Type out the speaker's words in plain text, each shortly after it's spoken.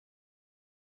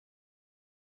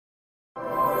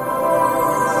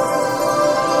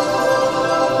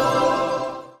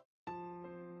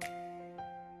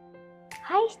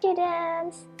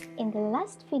students! In the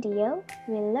last video,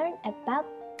 we learned about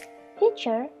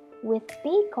future with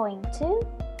be going to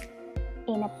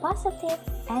in a positive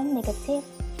and negative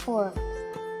forms.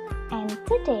 And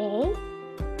today,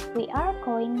 we are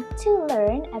going to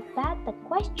learn about the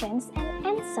questions and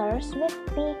answers with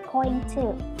be going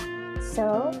to.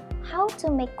 So, how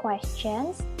to make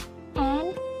questions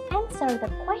and answer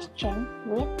the question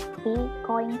with be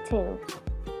going to.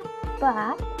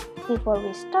 But before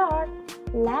we start,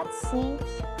 let's see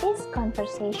this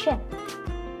conversation.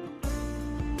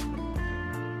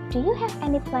 Do you have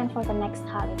any plan for the next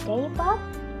holiday, Bob?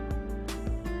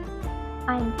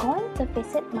 I'm going to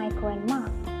visit my grandma.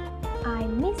 I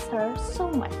miss her so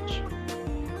much.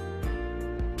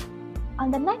 On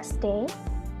the next day,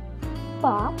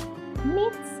 Bob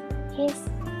meets his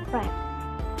friend,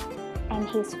 and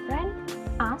his friend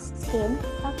asks him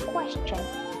a question.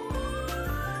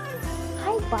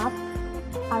 Hi Bob,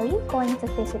 are you going to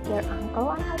visit your uncle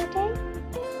on holiday?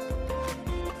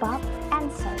 Bob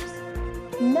answers,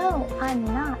 No, I'm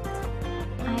not.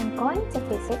 I'm going to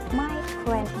visit my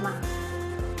grandma.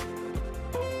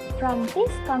 From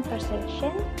this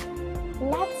conversation,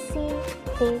 let's see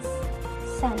this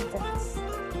sentence.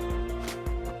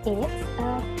 It's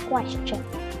a question.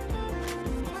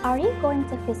 Are you going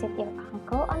to visit your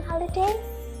uncle on holiday?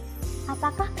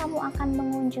 Apakah kamu akan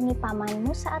mengunjungi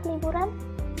pamanmu saat liburan?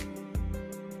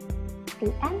 The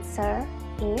answer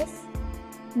is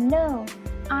no,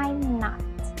 I'm not.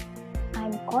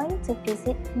 I'm going to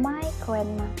visit my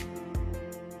grandma.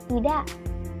 Tidak,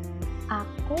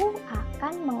 aku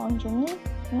akan mengunjungi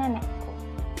nenekku.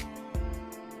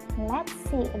 Let's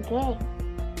see again.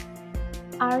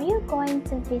 Are you going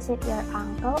to visit your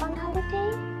uncle on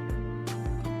holiday?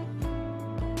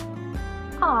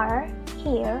 Are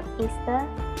here is the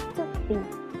to be.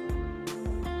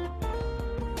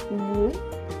 You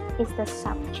is the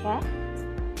subject.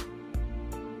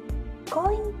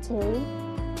 Going to,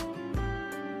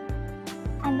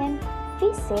 and then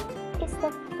visit is the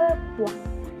verb one.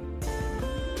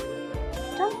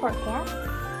 Don't forget,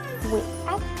 we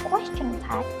add question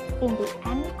tag in the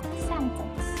end of the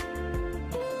sentence.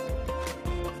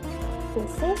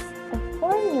 This is the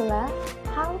formula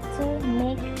how to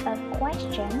make a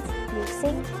question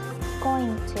using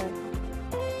going to.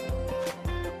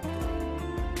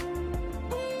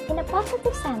 In a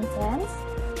positive sentence,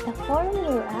 the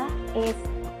formula is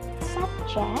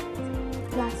subject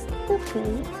plus to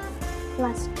be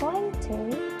plus going to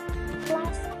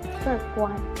plus verb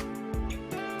one.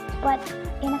 But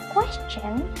in a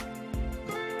question,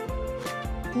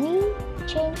 we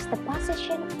change the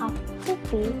position of to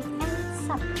be and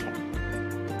subject.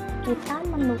 Kita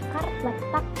menukar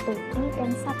letak to be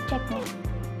dan subjeknya.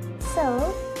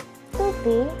 So, to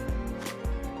be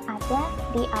ada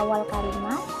di awal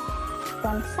kalimat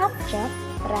dan subject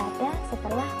berada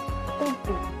setelah to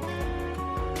be.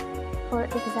 For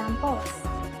examples,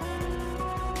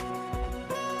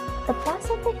 the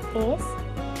positive is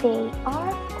they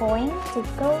are going to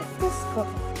go to school.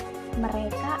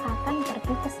 Mereka akan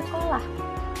pergi ke sekolah.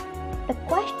 The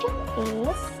question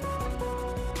is,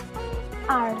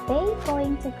 are they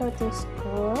going to go to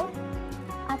school?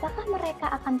 Apakah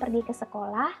mereka akan pergi ke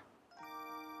sekolah?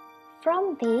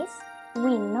 From this,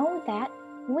 we know that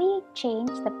we change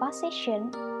the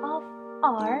position of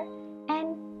are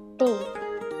and they.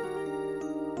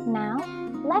 Now,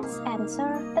 let's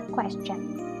answer the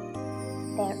question.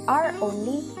 There are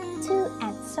only two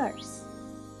answers.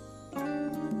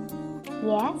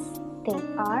 Yes, they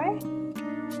are,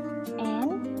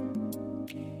 and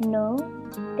no,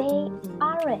 they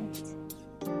aren't.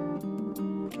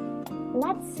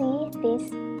 Let's see this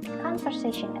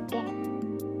conversation again.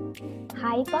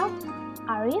 Hi Bob,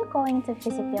 are you going to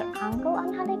visit your uncle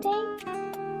on holiday?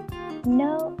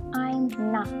 No, I'm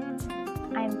not.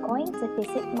 I'm going to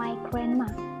visit my grandma.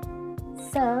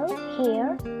 So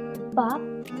here, Bob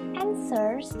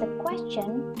answers the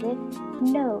question with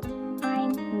no,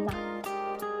 I'm not.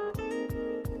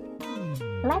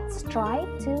 Let's try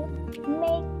to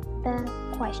make the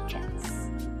questions.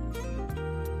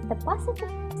 The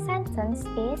positive sentence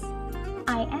is,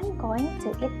 I am going to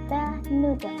eat the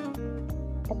noodle.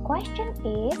 The question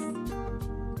is,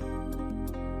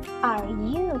 are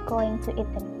you going to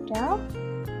eat the noodle?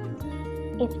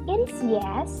 If it is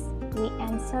yes, we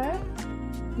answer,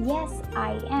 yes,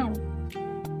 I am.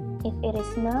 If it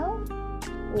is no,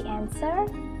 we answer,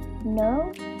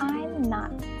 no, I'm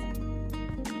not.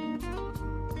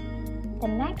 The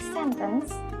next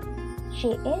sentence,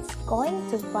 she is going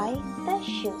to buy the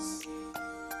shoes.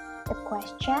 The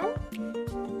question,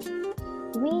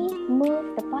 we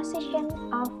move the position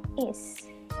of is.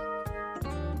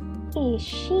 Is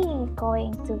she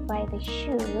going to buy the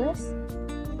shoes?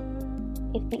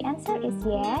 If the answer is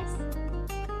yes,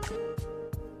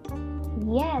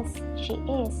 yes, she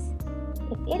is.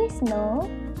 If it is no,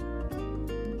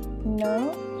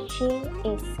 no, she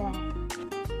isn't.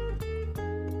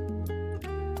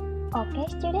 Okay,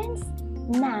 students,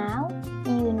 now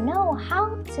you know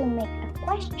how to make a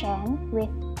question with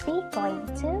be going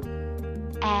to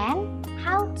and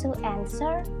how to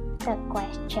answer the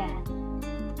question.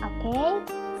 Okay,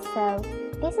 so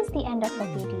this is the end of the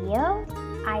video.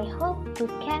 I hope you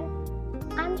can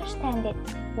understand it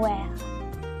well.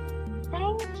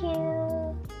 Thank you.